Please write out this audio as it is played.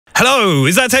Hello,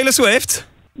 is that Taylor Swift?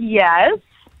 Yes.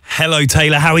 Hello,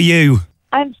 Taylor. How are you?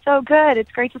 I'm so good.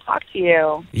 It's great to talk to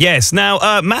you. Yes.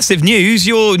 Now, massive news.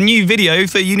 Your new video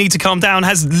for You Need to Calm Down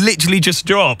has literally just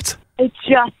dropped. It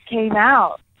just came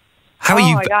out. How are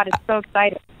you? Oh my God, it's so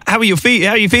exciting. How are you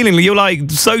feeling? Your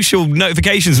social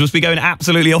notifications must be going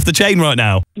absolutely off the chain right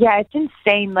now. Yeah, it's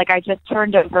insane. Like, I just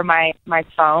turned over my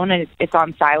phone and it's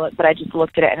on silent, but I just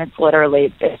looked at it and it's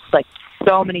like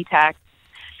so many texts.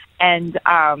 And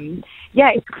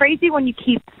yeah, it's crazy when you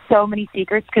keep so many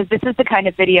secrets, because this is the kind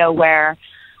of video where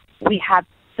we have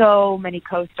so many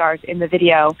co-stars in the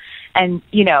video and,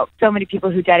 you know, so many people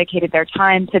who dedicated their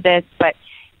time to this, but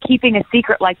keeping a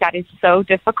secret like that is so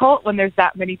difficult when there's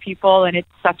that many people and it's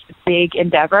such a big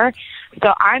endeavor.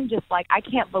 So I'm just like, I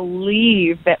can't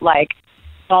believe that, like,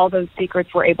 all those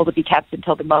secrets were able to be kept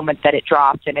until the moment that it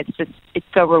dropped, and it's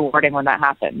so rewarding when that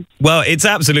happens. Well, it's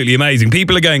absolutely amazing.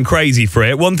 People are going crazy for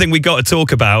it. One thing we got to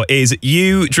talk about is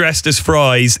you dressed as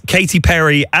fries, Katy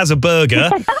Perry as a burger.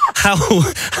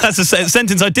 That's a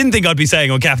sentence I didn't think I'd be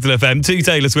saying on Capital FM to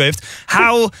Taylor Swift.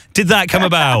 How did that come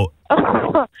about?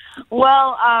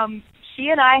 Well, she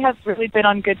and I have really been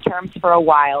on good terms for a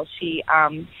while. She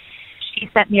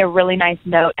sent me a really nice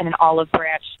note and an olive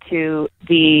branch to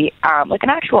like an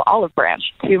actual olive branch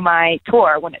to my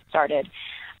tour when it started,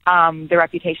 the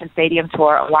Reputation Stadium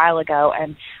tour a while ago.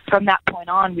 And from that point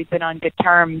on, we've been on good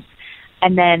terms.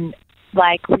 And then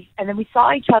we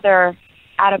saw each other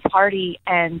at a party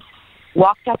and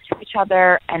walked up to each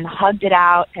other and hugged it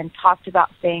out and talked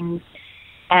about things,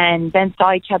 and then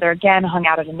saw each other again, hung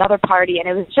out at another party. And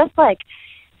it was just like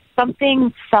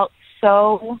something felt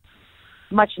so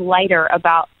much lighter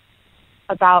about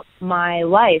my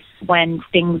life when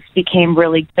things became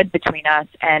really good between us.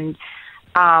 And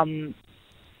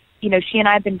you know, she and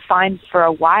I have been fine for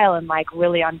a while and like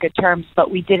really on good terms,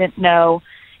 but we didn't know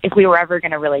if we were ever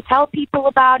going to really tell people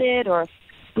about it, or if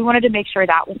we wanted to make sure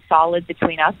that was solid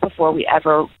between us before we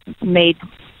ever made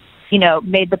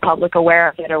the public aware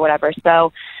of it or whatever.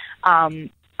 So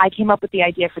I came up with the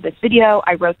idea for this video.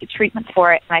 I wrote the treatment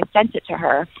for it and I sent it to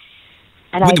her.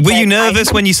 And were you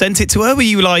nervous when you sent it to her? Were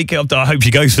you like, oh, I hope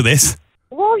she goes for this?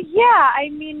 Well, yeah. I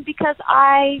mean, because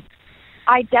I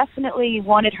definitely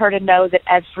wanted her to know that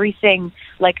everything,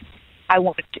 like, I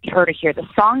wanted her to hear the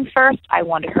song first. I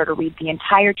wanted her to read the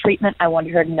entire treatment. I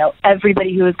wanted her to know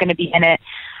everybody who was going to be in it.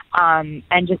 And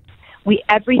just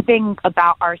everything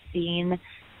about our scene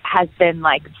has been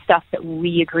like stuff that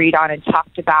we agreed on and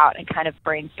talked about and kind of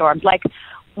brainstormed. Like,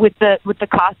 with the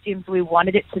costumes, we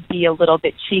wanted it to be a little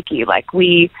bit cheeky. Like,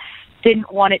 we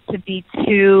didn't want it to be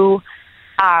too,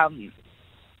 I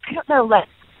don't know,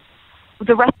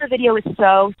 the rest of the video is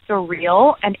so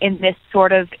surreal and in this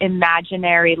sort of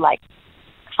imaginary, like,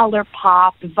 color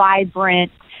pop,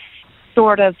 vibrant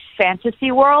sort of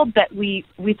fantasy world that we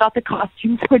thought the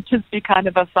costumes would just be kind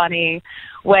of a funny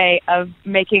way of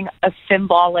making a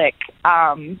symbolic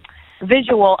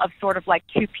visual of sort of like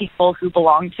two people who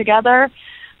belong together.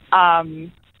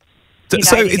 And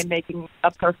making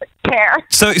a perfect pair.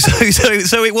 So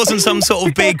it wasn't some sort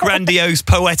of big, grandiose,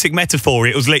 poetic metaphor.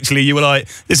 It was literally, you were like,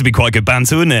 this would be quite good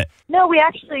banter, wouldn't it? No, we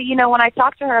actually, when I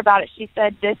talked to her about it, she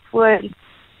said she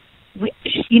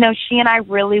and I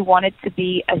really wanted to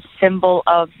be a symbol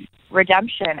of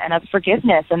redemption and of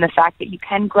forgiveness, and the fact that you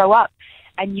can grow up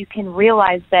and you can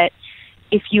realize that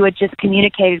if you had just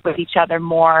communicated with each other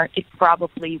more, it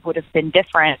probably would have been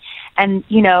different. And,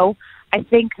 I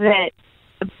think that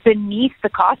beneath the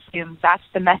costumes, that's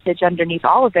the message underneath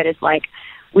all of it, is like,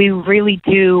 we really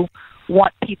do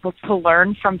want people to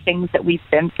learn from things that we've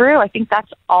been through. I think that's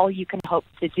all you can hope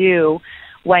to do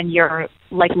when you're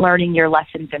like learning your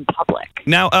lessons in public.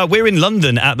 Now, we're in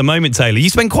London at the moment, Taylor. You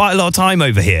spend quite a lot of time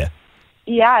over here.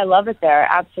 Yeah, I love it there.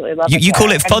 Absolutely love it. You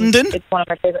call it Fundon? It's one of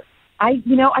my favorite. I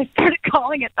started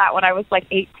calling it that when I was like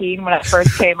 18 when I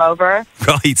first came over.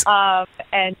 Right.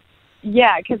 And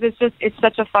yeah, because it's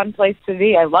such a fun place to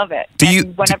be. I love it.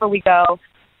 Whenever we go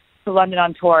to London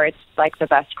on tour, it's like the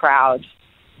best crowd.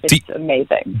 It's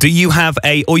amazing. Do you have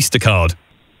a Oyster card?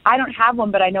 I don't have one,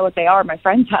 but I know what they are. My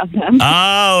friends have them.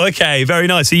 Oh, okay. Very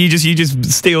nice. So you just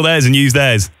steal theirs and use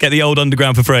theirs. Get the old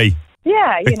underground for free.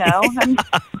 Yeah,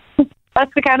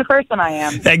 that's the kind of person I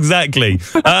am. Exactly.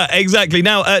 Exactly.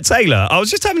 Now, Taylor, I was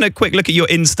just having a quick look at your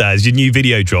Insta as your new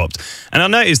video dropped, and I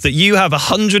noticed that you have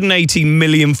 180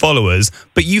 million followers,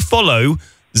 but you follow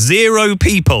 0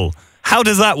 people. How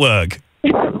does that work?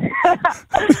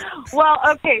 Well,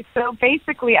 okay, so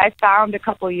basically I found a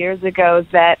couple of years ago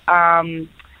that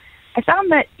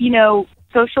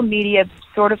social media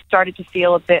sort of started to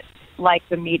feel a bit like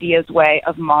the media's way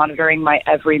of monitoring my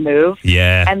every move.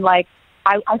 Yeah. And like,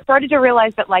 I started to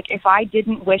realize that, like, if I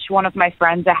didn't wish one of my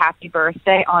friends a happy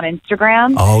birthday on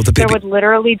Instagram, there would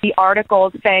literally be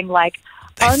articles saying, like,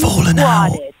 they've fallen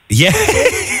out. Yeah.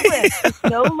 Is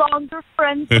no longer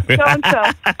friends with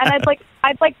so-and-so. And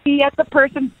I'd be at the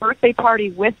person's birthday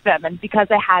party with them, and because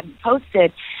I hadn't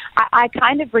posted, I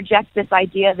kind of reject this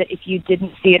idea that if you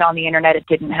didn't see it on the internet, it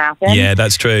didn't happen. Yeah,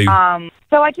 that's true.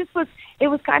 So it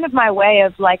was kind of my way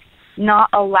of, like, not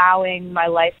allowing my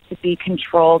life to be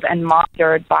controlled and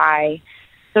monitored by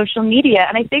social media.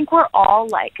 And I think we're all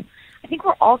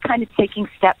kind of taking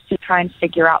steps to try and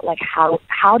figure out, like, how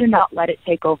to not let it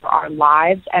take over our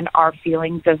lives and our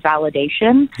feelings of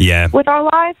validation with our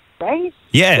lives, right?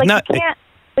 Yeah.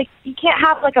 Like, you can't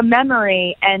have, like, a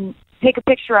memory and take a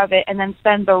picture of it and then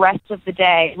spend the rest of the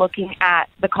day looking at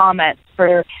the comments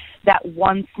for that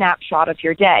one snapshot of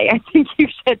your day. I think you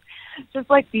should just,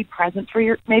 like, be present for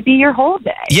your whole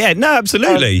day. Yeah, no,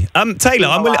 absolutely. Taylor,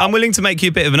 I'm willing to make you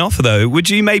a bit of an offer, though. Would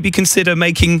you maybe consider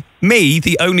making me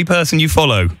the only person you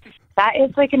follow? That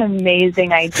is, like, an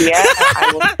amazing idea.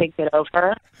 I will think it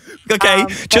over. Okay, I'm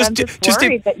just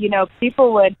worried that,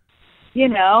 people would, you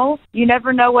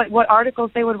never know what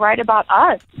articles they would write about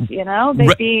us.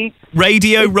 They'd be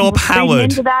Radio Rob Howard.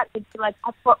 Into that, they'd be like,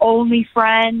 that's her only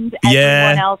friend.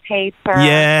 Everyone else hates her.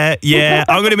 Yeah.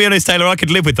 I'm going to be honest, Taylor. I could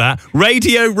live with that.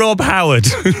 Radio Rob Howard.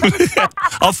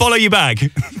 I'll follow you back.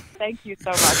 Thank you so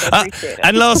much. I appreciate it.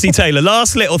 And lastly, Taylor,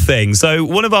 last little thing. So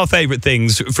one of our favourite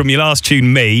things from your last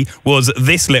tune, Me, was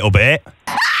this little bit.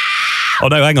 Oh,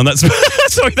 no, hang on. That's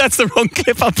sorry, that's the wrong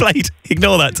clip I played.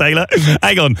 Ignore that, Taylor.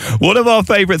 Hang on. One of our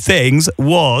favourite things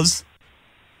was...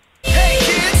 Hey,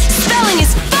 kids! Spelling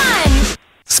is fun!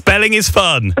 Spelling is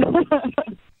fun.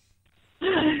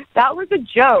 That was a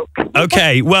joke.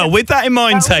 Okay, well, with that in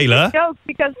mind, Taylor... That was a joke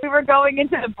because we were going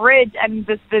into the bridge, and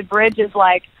the bridge is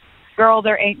like, girl,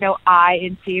 there ain't no I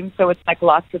in team, so it's like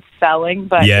lots of spelling,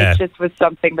 but it just was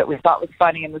something that we thought was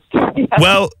funny in the studio.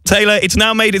 Well, Taylor, it's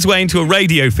now made its way into a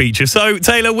radio feature. So,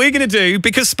 Taylor, we're going to do,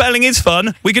 because spelling is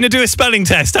fun, we're going to do a spelling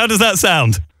test. How does that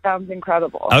sound? Sounds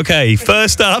incredible. Okay,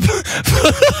 first up,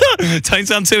 don't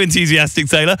sound too enthusiastic,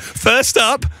 Taylor. First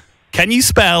up, can you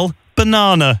spell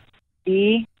banana?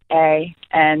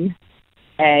 B-A-N-A-N-A.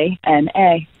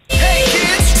 Hey,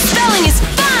 kids! Spelling is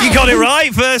fun! You got it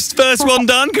right. First one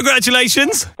done.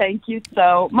 Congratulations. Thank you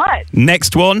so much.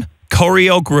 Next one,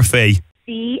 choreography.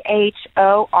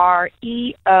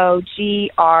 CHOREOGRAPHY.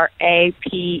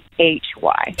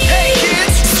 Hey,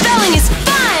 kids! Spelling is fun!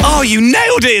 Oh, you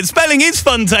nailed it. Spelling is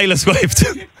fun, Taylor Swift.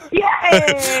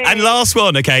 Yay! And last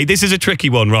one, okay, this is a tricky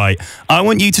one, right? I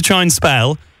want you to try and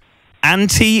spell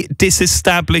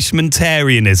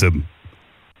anti-disestablishmentarianism.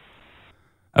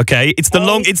 Okay, it's the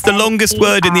longest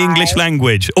word in the English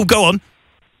language. Oh, go on.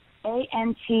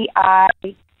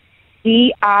 ANTIDISestablishmentarianism.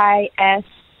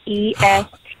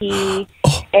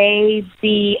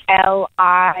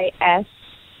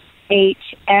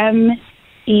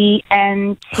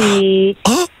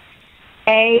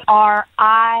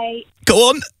 Go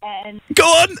on. Go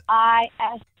on.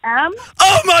 ISM.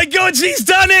 Oh my God, she's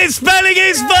done it! Spelling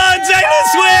is fun, Taylor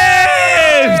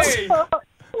Swift.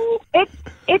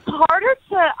 It's harder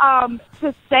to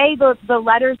say the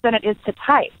letters than it is to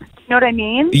type. You know what I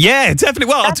mean? Yeah,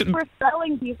 definitely. Well, that's where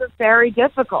spelling bees are very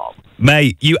difficult.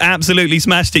 Mate, you absolutely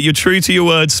smashed it. You're true to your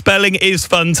word. Spelling is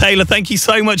fun. Taylor, thank you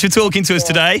so much for talking to us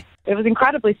today. It was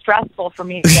incredibly stressful for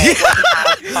me today.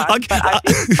 But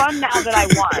it's fun now that I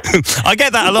won. I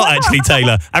get that a lot, actually,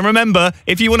 Taylor. And remember,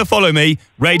 if you want to follow me,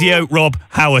 Radio Rob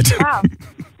Howard. Wow.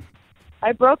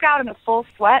 I broke out in a full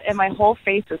sweat and my whole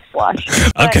face is flushed.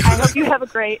 But okay. I hope you have a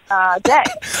great day.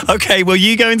 Okay, well,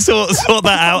 you go and sort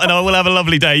that out and I will have a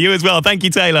lovely day. You as well. Thank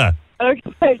you, Taylor.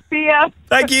 Okay, see ya.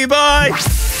 Thank you, bye.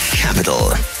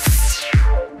 Capital.